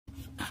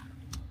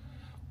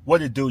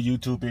What it do,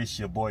 YouTube? It's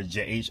your boy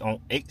JH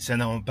on 8,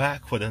 and I'm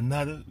back with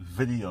another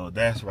video.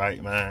 That's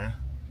right, man.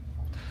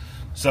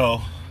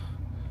 So,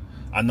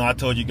 I know I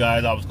told you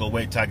guys I was gonna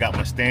wait till I got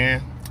my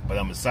stand, but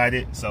I'm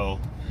excited. So,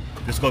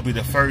 this is gonna be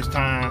the first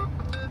time.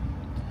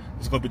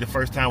 This is gonna be the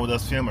first time with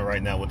us filming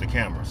right now with the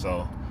camera.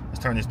 So, let's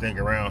turn this thing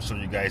around, show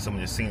you guys some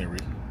of the scenery.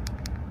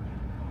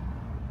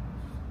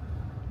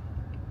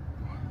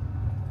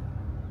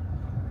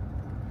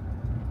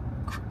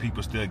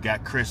 People still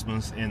got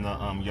Christmas in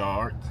the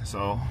yard,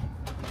 so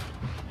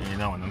you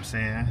know what I'm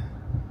saying.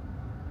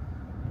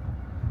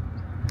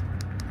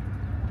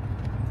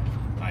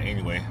 Alright,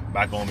 anyway,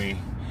 back on me.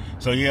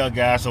 So yeah,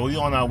 guys, so we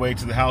on our way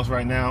to the house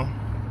right now.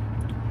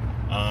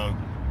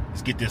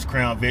 Let's get this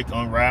Crown Vic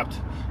unwrapped.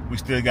 We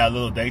still got a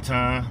little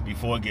daytime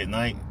before it get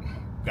night.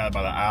 Got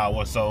about an hour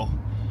or so.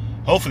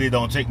 Hopefully it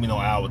don't take me no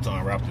hour to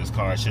unwrap this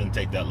car. It shouldn't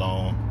take that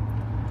long.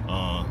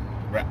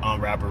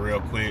 Unwrap it real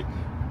quick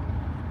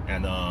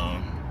and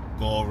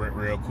go over it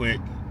real quick,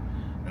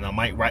 and I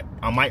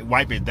might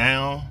wipe it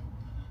down,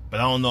 but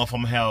I don't know if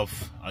I'm gonna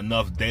have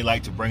enough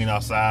daylight to bring it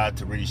outside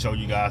to really show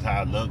you guys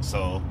how it looks.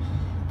 So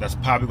that's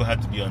probably gonna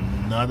have to be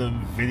another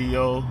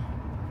video.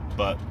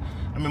 But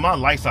I mean, my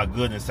lights are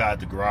good inside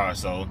the garage,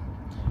 so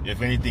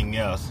if anything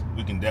else,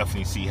 we can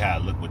definitely see how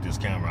it look with this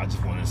camera. I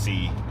just want to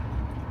see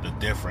the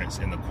difference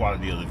in the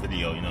quality of the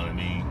video, you know what I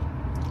mean?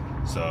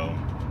 So,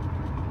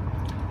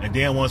 and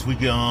then once we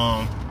get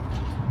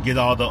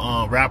all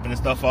the wrapping and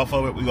stuff off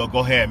of it, we gonna go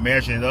ahead and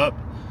measure it up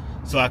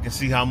so I can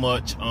see how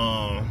much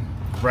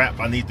wrap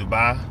I need to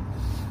buy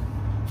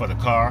for the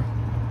car.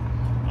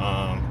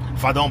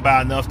 If I don't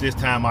buy enough this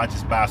time, I'll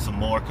just buy some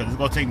more, because it's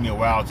gonna take me a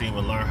while to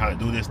even learn how to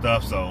do this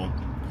stuff. So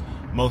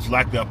most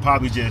likely I'll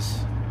probably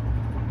just,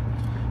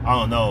 I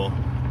don't know,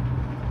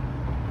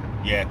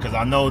 yeah, because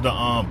I know the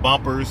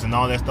bumpers and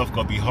all that stuff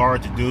gonna be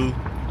hard to do,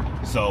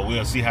 so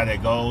we'll see how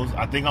that goes.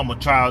 I think I'm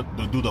gonna try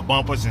to do the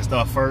bumpers and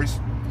stuff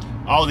first.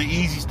 All the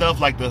easy stuff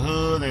like the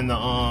hood and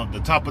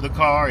the top of the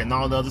car and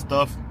all the other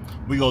stuff,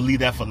 we gonna leave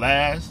that for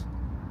last.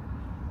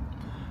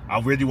 I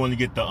really want to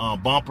get the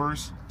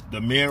bumpers,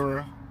 the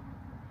mirror,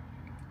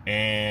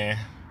 and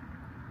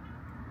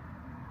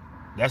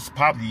that's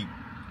probably,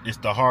 it's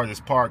the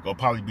hardest part. Will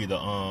probably be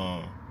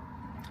the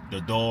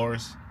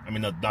doors. I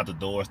mean, not the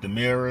doors, the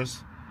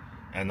mirrors,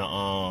 and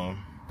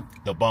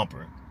the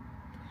bumper.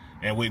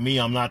 And with me,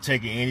 I'm not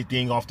taking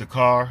anything off the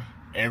car.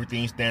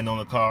 Everything standing on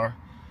the car.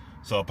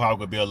 So it probably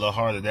would be a little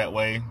harder that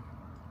way,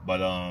 but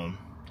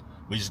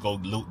we just go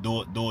do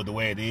it the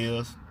way it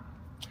is.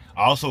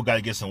 I also got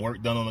to get some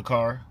work done on the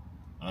car.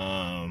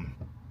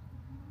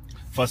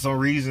 For some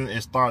reason,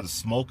 it started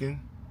smoking,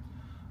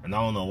 and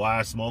I don't know why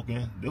it's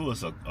smoking. There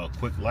was a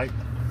quick light.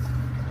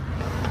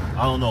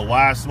 I don't know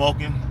why it's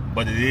smoking,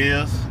 but it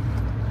is.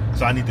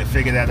 So I need to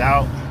figure that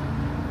out.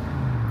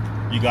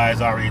 You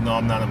guys already know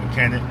I'm not a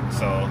mechanic,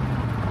 so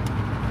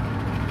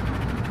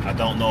I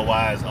don't know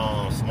why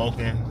it's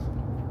smoking.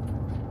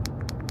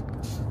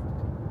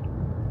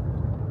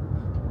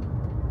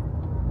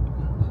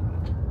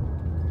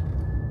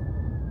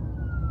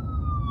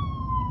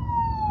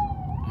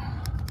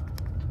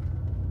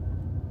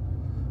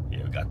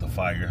 Got the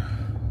fire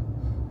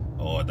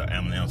or the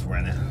ambulance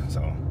running.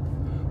 So,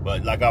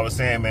 but like I was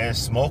saying, man,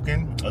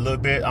 smoking a little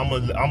bit.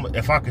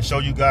 If I can show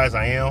you guys,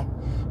 I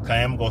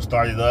am gonna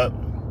start it up,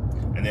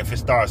 and if it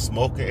starts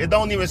smoking, it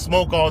don't even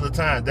smoke all the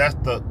time. That's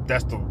the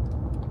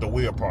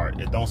weird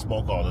part. It don't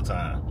smoke all the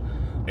time.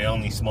 It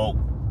only smoke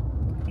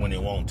when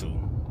it want to.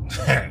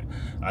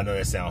 I know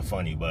that sounds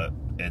funny, but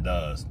it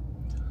does.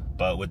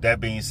 But with that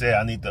being said,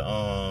 I need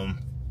to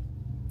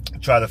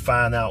try to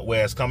find out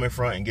where it's coming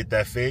from and get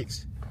that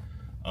fixed.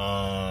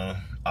 I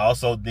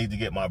also need to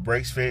get my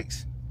brakes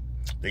fixed.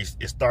 It's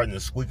starting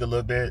to squeak a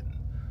little bit.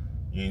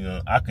 You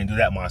know, I can do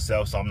that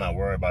myself, so I'm not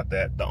worried about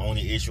that. The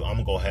only issue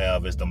I'm gonna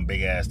have is them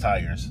big ass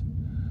tires.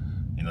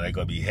 You know, they're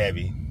gonna be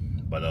heavy,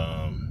 but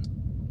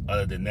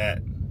other than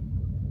that,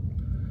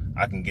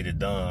 I can get it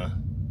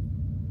done.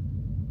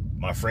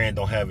 My friend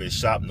don't have his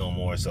shop no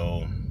more,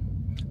 so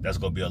that's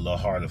gonna be a little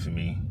harder for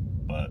me,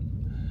 but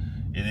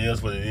it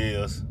is what it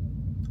is.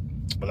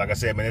 But like I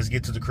said, man, let's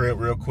get to the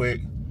crib real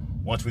quick.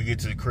 Once we get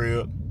to the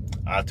crib,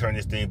 I'll turn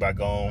this thing back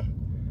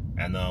on,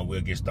 and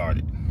we'll get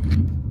started.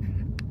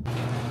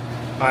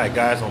 Alright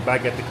guys, I'm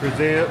back at the crib,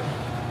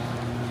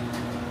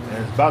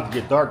 and it's about to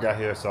get dark out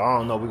here, so I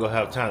don't know if we're going to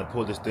have time to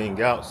pull this thing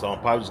out, so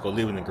I'm probably just going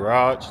to leave it in the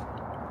garage,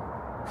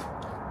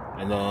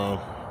 and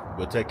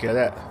we'll take care of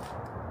that.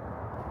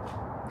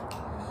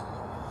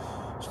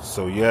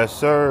 So yes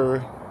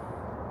sir.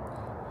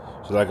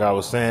 So like I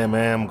was saying,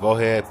 man, go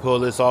ahead, pull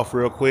this off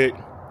real quick,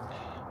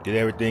 get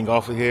everything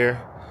off of here,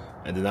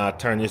 and then I'll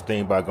turn this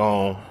thing back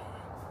on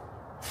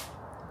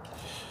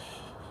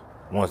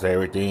once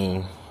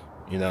everything,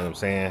 you know what I'm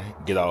saying,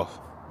 get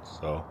off.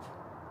 So,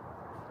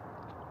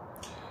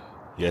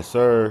 yes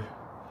sir.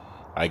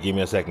 Alright, give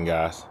me a second,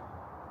 guys.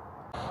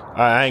 Alright,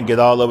 I ain't get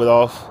all of it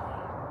off,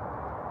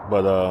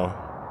 but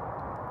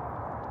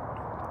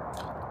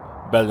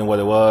better than what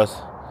it was.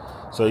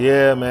 So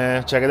yeah,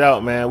 man, check it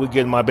out, man. We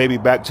getting my baby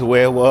back to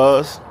where it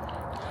was.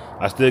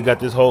 I still got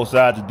this whole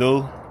side to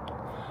do.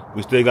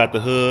 We still got the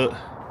hood,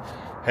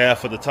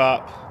 half of the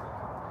top,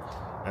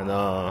 and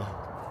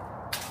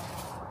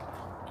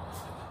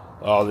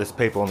all this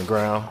paper on the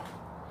ground.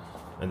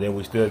 And then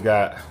we still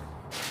got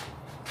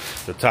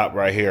the top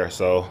right here.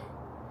 So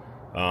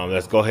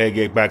let's go ahead and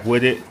get back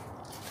with it.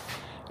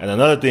 And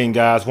another thing,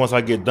 guys, once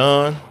I get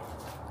done,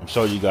 I'm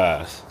show you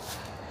guys.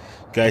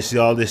 You guys see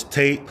all this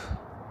tape?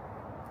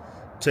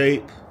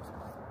 Tape.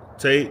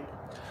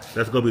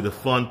 That's gonna be the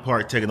fun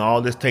part, taking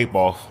all this tape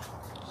off.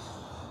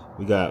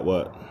 We got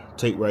what?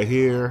 Tape right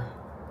here.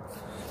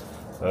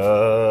 We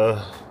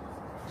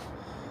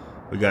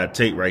got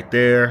tape right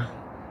there.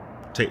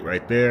 Tape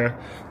right there.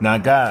 Now,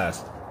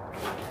 guys,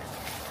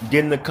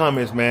 get in the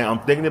comments, man. I'm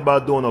thinking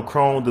about doing a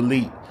Chrome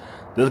delete.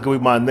 This is gonna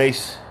be my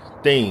next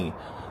thing.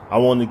 I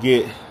want to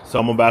get, so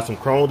I'm gonna buy some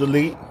Chrome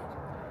delete,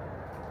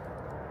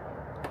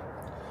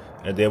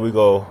 and then we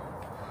go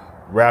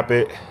wrap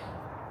it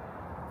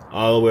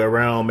all the way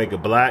around, make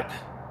it black.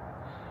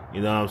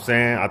 You know what I'm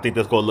saying? I think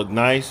that's gonna look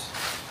nice,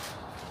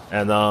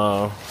 and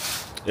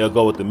it'll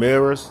go with the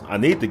mirrors. I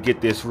need to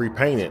get this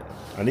repainted.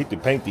 I need to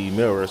paint these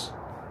mirrors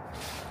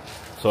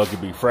so it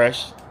can be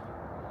fresh.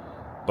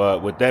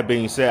 But with that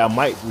being said, I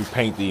might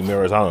repaint these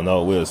mirrors. I don't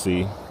know. We'll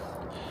see.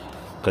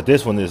 Cause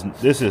this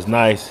is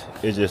nice.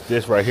 It's just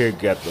this right here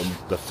got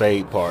the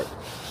fade part.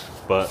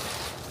 But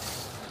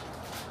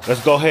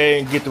let's go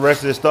ahead and get the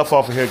rest of this stuff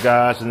off of here,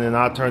 guys, and then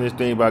I'll turn this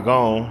thing back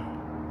on.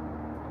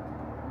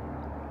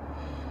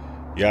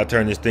 Yeah, I'll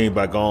turn this thing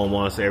back on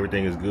once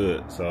everything is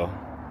good. So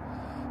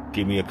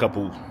give me a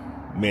couple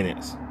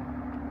minutes.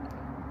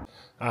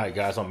 All right,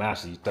 guys, I'm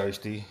actually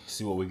thirsty.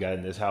 See what we got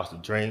in this house to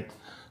drink.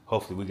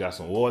 Hopefully we got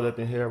some water up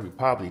in here. We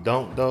probably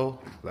don't, though.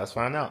 Let's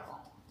find out.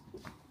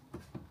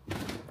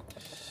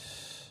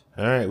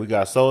 All right, we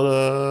got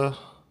soda.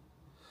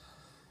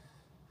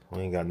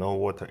 We ain't got no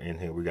water in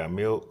here. We got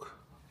milk.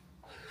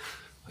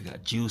 We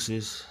got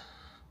juices.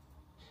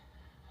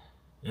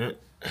 Yeah.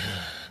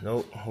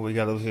 Nope. What we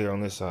got over here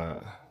on this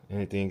side?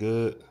 Anything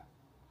good?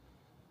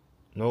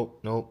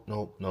 Nope.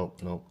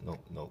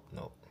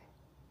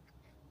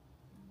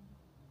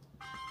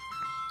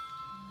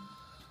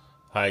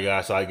 Alright,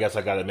 guys, so I guess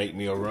I gotta make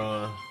me a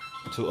run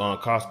to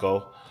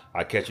Costco.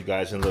 I'll catch you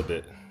guys in a little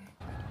bit.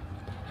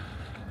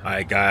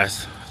 Alright,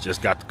 guys,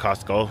 just got to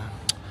Costco.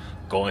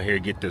 Go in here,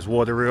 get this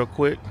water real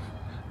quick,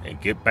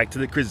 and get back to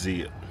the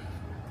crib.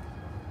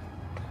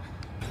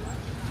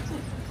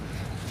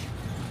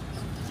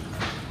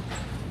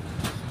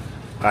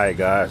 Alright,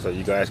 guys, so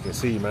you guys can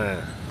see,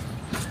 man,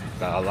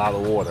 got a lot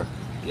of water.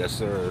 Yes,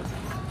 sir.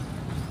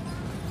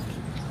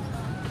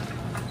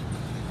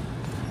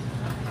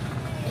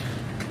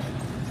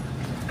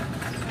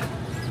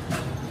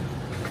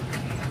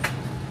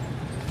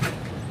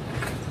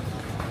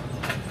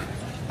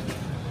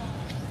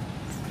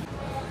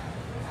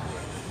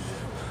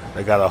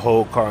 They got a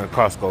whole car in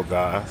Costco,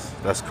 guys.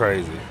 That's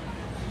crazy.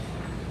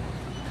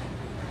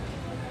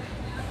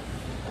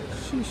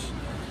 Sheesh.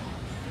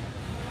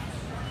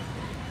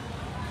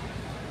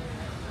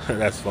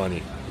 That's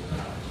funny.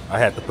 I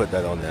had to put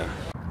that on there.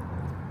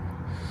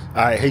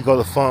 Alright, here go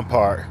the fun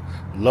part.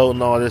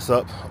 Loading all this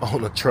up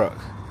on the truck.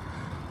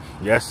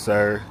 Yes,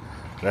 sir.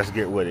 Let's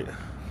get with it.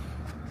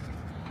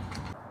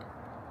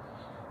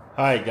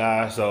 Alright,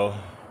 guys, so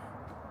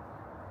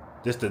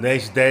this the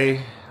next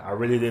day. I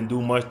really didn't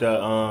do much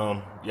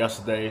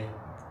yesterday.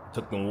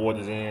 Took them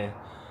waters in.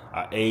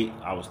 I ate.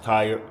 I was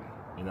tired.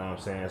 You know what I'm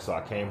saying? So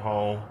I came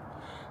home,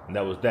 and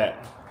that was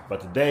that. But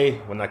today,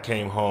 when I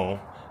came home,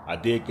 I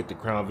did get the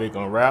Crown Vic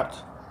unwrapped.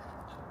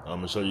 I'm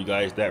gonna show you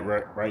guys that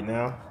right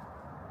now.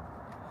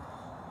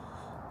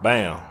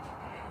 Bam.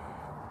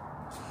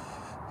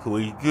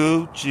 Hui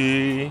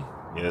Gucci.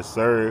 Yes,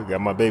 sir.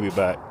 Got my baby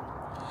back.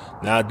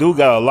 Now I do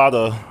got a lot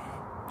of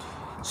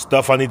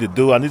stuff I need to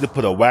do. I need to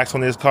put a wax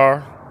on this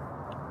car.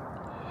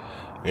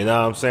 You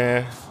know what I'm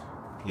saying?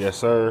 Yes,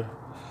 sir.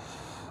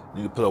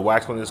 Need to put a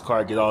wax on this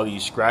car, get all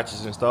these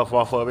scratches and stuff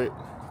off of it.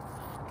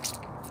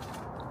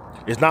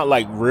 It's not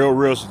like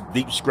real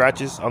deep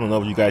scratches. I don't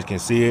know if you guys can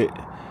see it.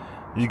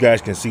 You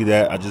guys can see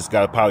that. I just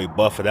got to probably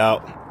buff it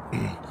out.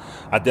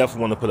 I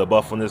definitely want to put a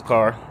buff on this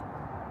car.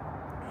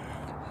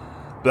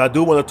 But I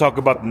do want to talk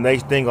about the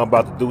next thing I'm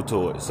about to do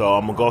to it. So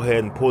I'm going to go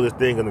ahead and pull this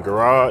thing in the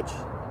garage.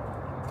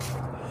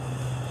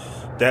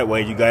 That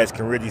way you guys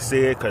can really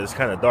see it, because it's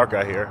kind of dark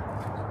out here.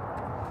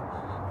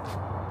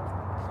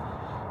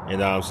 You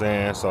know what I'm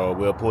saying? So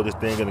we'll pull this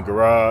thing in the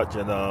garage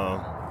and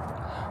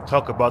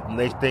talk about the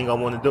next thing I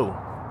want to do.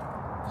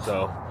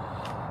 So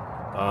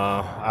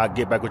I'll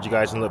get back with you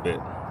guys in a little bit.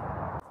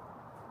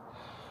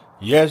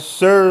 Yes,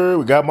 sir.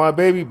 We got my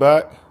baby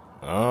back.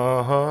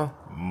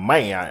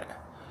 Man.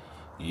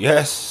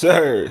 Yes,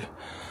 sir.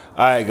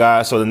 All right,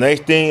 guys. So the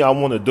next thing I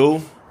want to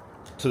do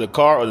to the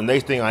car, or the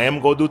next thing I am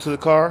going to do to the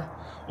car,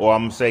 or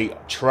I'm going to say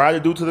try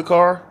to do to the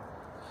car,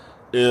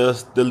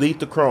 is delete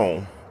the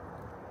chrome.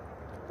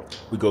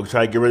 We go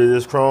try to get rid of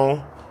this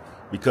chrome,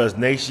 because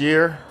next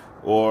year,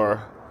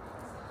 or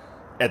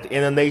at the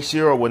end of next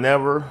year, or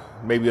whenever,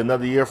 maybe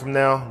another year from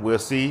now, we'll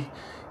see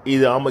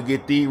either I'm gonna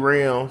get these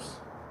rims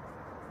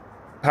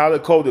powder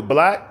coated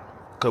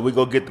black, cause we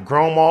gonna get the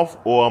chrome off,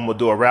 or I'm gonna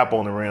do a wrap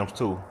on the rims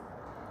too.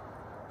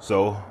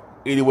 So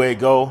either way it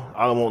go,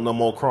 I don't want no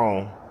more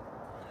chrome.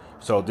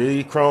 So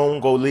these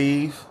chrome go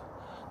leave,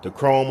 the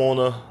chrome on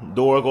the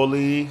door go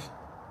leave,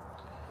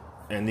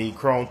 and the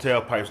chrome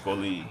tailpipes go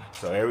leave.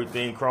 So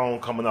everything chrome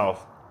coming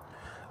off.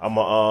 I'm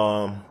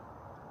gonna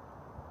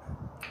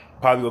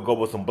probably gonna go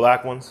with some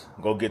black ones.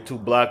 Go get 2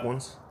 black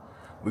ones.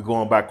 We're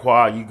going by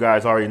quad. You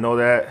guys already know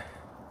that.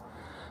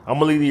 I'm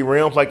gonna leave these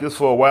rims like this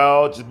for a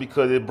while, just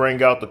because it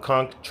bring out the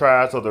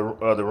contrast of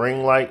the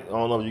ring light. I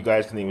don't know if you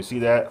guys can even see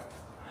that,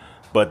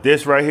 but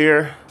this right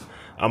here,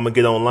 I'm gonna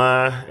get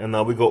online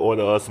and we go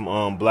order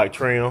some black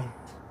trim.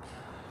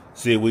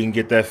 See if we can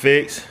get that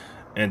fixed,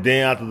 and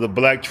then after the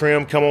black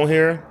trim come on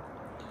here,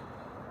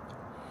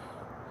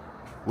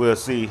 we'll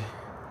see.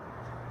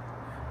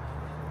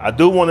 I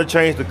do want to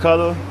change the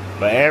color,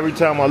 but every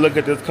time I look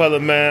at this color,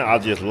 man, I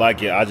just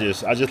like it. I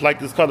just like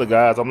this color,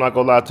 guys. I'm not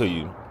gonna lie to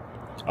you.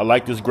 I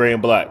like this gray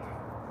and black,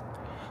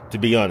 to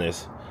be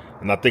honest.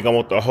 And I think I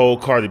want the whole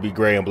car to be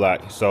gray and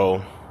black.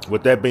 So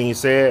with that being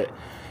said,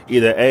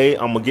 either A,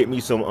 I'm gonna get me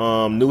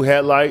some new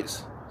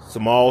headlights,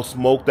 some all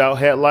smoked out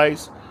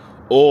headlights,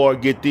 or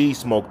get these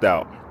smoked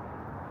out.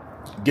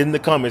 Get in the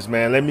comments,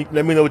 man. Let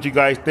me know what you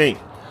guys think.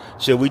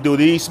 Should we do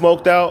these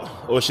smoked out,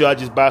 or should I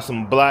just buy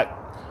some black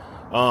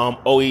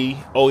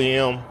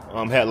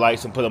OEM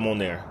headlights and put them on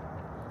there?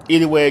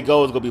 Either way it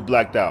goes, it's gonna be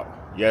blacked out.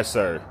 Yes,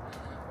 sir.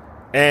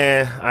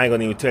 And I ain't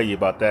gonna even tell you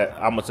about that.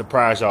 I'm gonna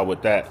surprise y'all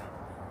with that.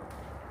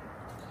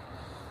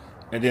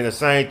 And then the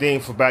same thing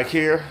for back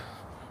here.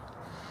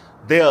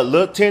 They'll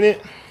look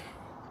tinted,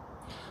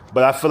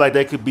 but I feel like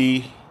they could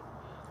be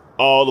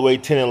all the way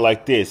tinted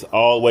like this,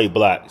 all the way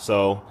black.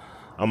 So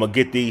I'm gonna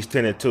get these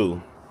tinted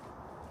too.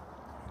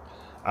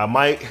 I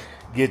might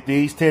get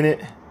these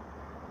tinted,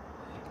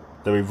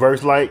 the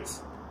reverse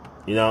lights,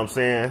 you know what I'm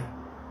saying,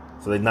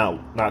 so they're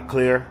not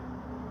clear.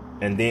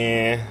 And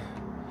then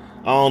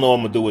I don't know what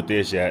I'm gonna do with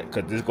this yet,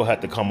 because this is gonna have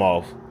to come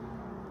off.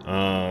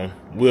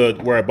 We'll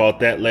worry about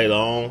that later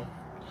on.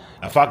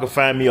 If I could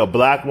find me a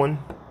black one,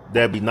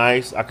 that'd be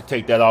nice. I could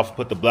take that off and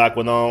put the black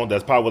one on.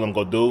 That's probably what I'm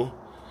gonna do.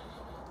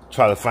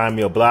 Try to find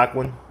me a black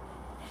one.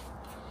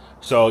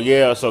 So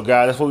yeah, so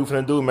guys, that's what we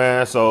finna do,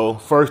 man. So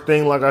first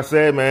thing, like I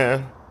said,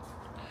 man,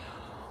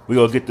 we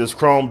gonna get this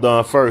chrome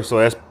done first. So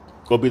that's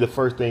gonna be the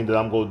first thing that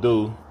I'm gonna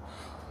do.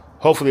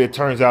 Hopefully it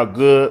turns out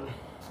good.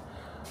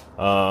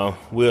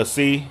 We'll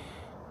see.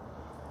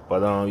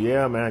 But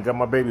yeah, man, I got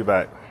my baby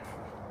back.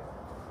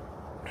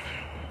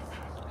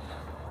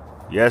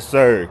 Yes,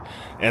 sir.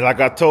 And like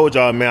I told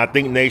y'all, man, I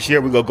think next year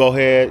we're gonna go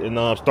ahead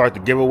and start the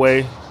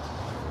giveaway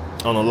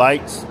on the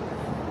lights.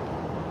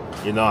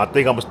 You know, I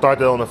think I'm gonna start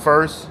that on the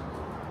 1st.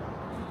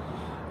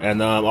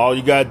 And all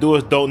you gotta do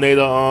is donate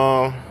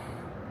a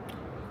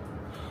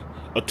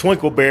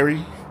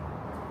twinkleberry.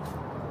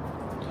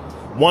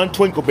 1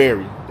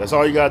 twinkleberry. That's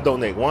all you gotta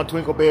donate. 1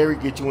 twinkleberry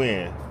get you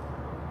in.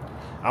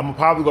 I'm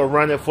probably gonna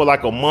run it for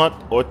like a month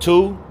or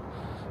 2.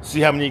 See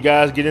how many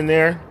guys get in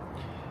there.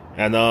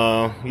 And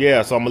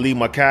yeah, so I'm gonna leave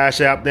my Cash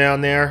App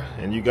down there,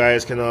 and you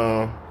guys can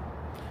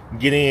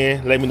get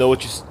in. Let me know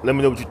what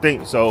you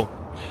think. So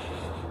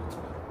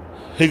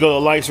here go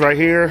the lights right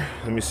here.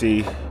 Let me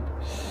see.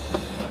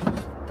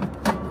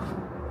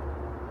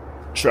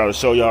 Try to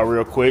show y'all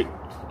real quick.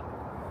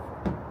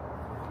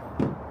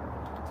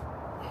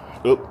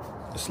 Oop,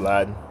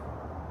 sliding.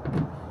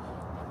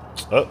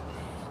 Up,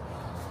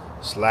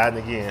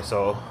 sliding again.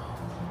 So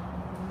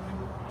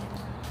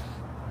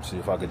see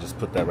if I could just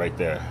put that right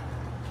there.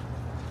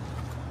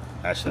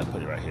 Actually, I'll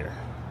put it right here.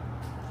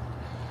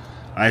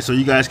 All right, so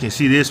you guys can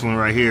see this one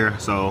right here.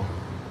 So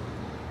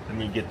let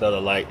me get the other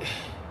light.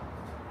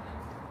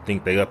 I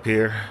think they up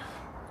here.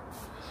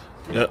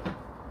 Yep.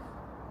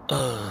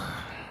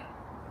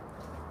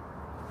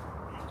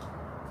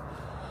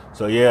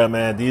 So yeah,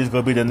 man, these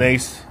gonna be the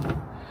next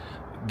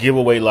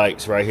giveaway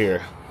lights right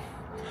here.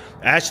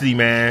 Actually,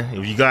 man,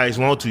 if you guys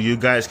want to, you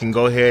guys can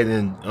go ahead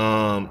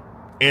and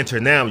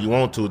enter now if you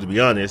want to be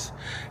honest.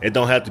 It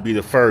don't have to be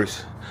the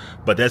 1st.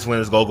 But that's when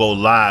it's gonna go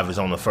live. Is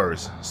on the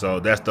 1st. So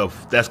that's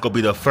gonna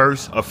be the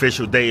first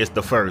official day. It's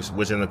the 1st,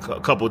 which in a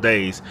couple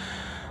days.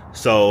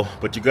 So,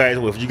 but you guys,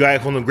 if you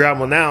guys want to grab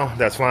one now,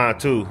 that's fine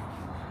too.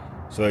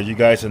 So as you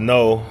guys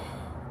know,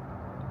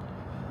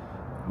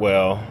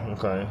 well,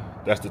 okay,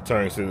 that's the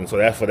turn system. So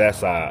that's for that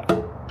side.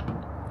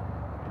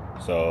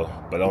 So,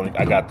 but only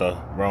I got the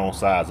wrong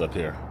sides up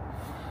here.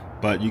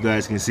 But you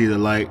guys can see the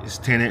light is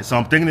tinted. So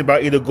I'm thinking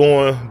about either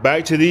going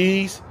back to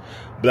these.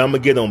 But I'm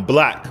going to get them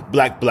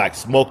black,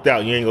 smoked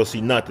out. You ain't going to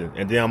see nothing.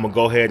 And then I'm going to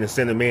go ahead and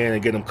send them in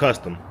and get them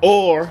custom.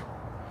 Or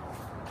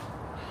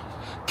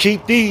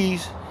keep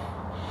these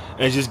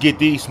and just get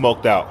these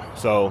smoked out.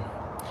 So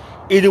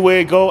either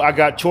way it go, I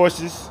got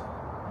choices.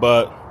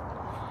 But,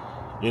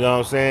 you know what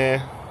I'm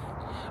saying?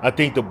 I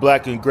think the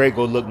black and gray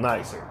go look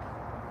nicer.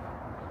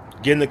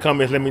 Get in the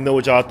comments, let me know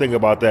what y'all think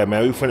about that,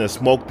 man. We finna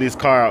smoke this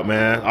car out,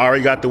 man. I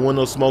already got the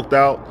windows smoked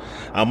out.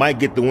 I might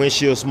get the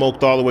windshield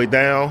smoked all the way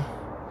down.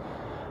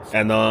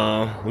 And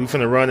we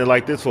finna run it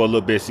like this for a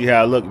little bit, see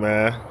how it look,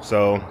 man.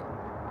 So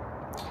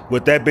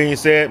with that being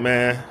said,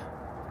 man,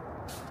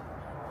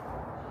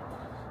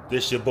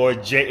 this your boy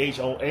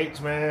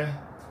JHOH, man,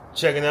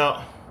 checking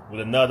out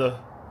with another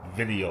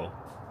video.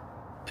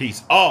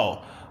 Peace.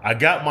 Oh, I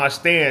got my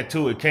stand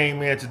too. It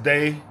came in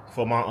today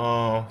for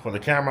my for the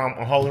camera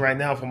I'm holding right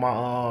now for my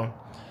I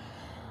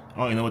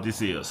don't even know what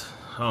this is.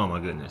 Oh my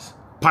goodness.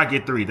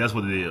 Pocket 3, that's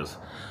what it is.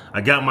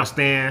 I got my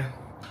stand.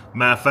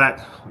 Matter of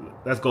fact,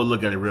 let's go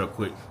look at it real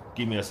quick.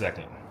 Give me a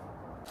second.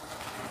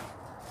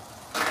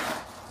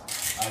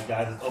 Alright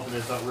guys, let's open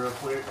this up real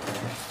quick.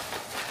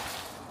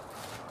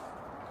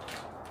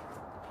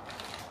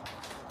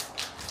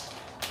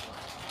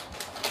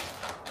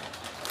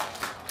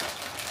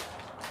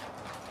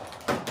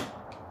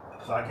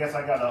 So I guess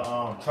I got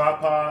a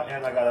tripod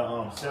and I got a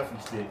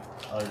selfie stick,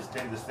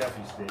 extended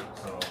selfie stick.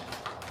 So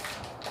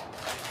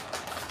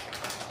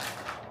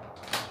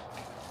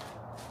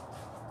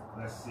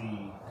let's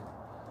see.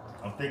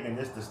 I'm thinking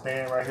this the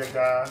stand right here,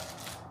 guys.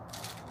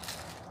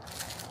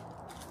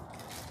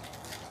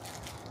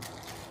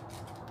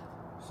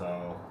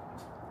 So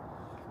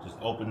just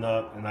open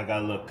up and I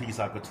got a little piece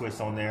I could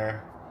twist on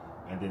there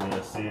and then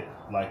it'll sit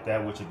like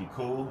that, which would be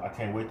cool. I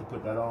can't wait to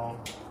put that on.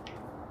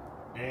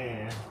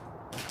 And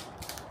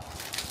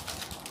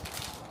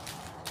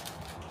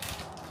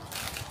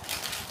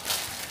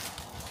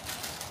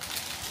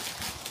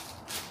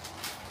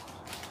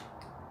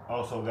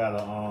also got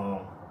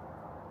a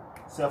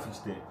selfie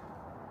stick,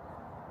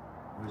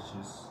 which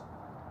is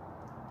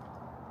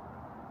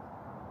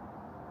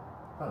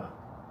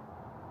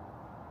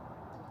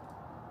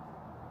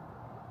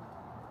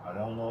I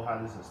don't know how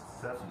this is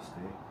selfie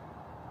stick.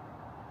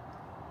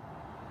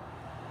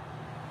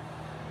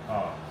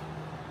 Oh,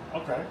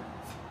 okay.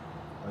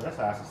 Well, that's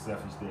how it's a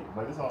selfie stick,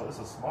 but it's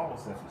a small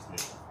selfie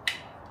stick.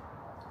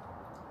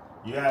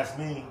 You ask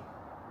me,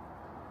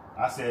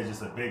 I said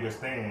just a bigger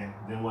stand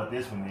than what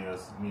this one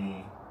is. I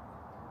mean,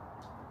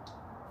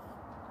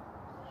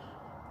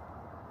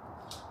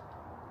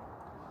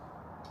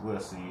 we'll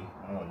see.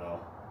 I don't know.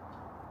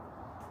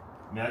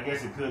 I mean, I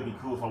guess it could be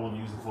cool if I want to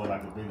use it for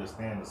like a bigger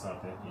stand or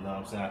something. You know what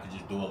I'm saying? I could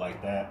just do it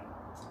like that.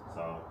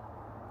 So,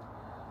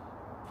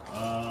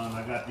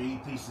 I got these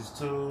pieces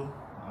too.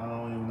 I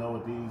don't even know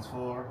what these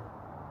for.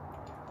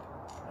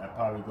 That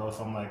probably goes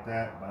something like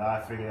that, but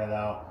I'll figure that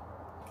out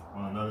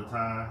on another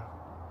time.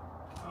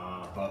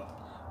 But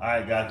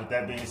alright guys, with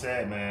that being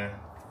said, man,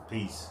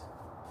 peace.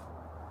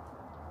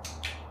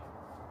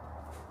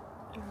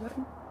 The red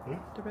button?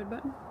 The red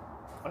button?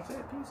 I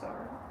said peace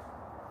already.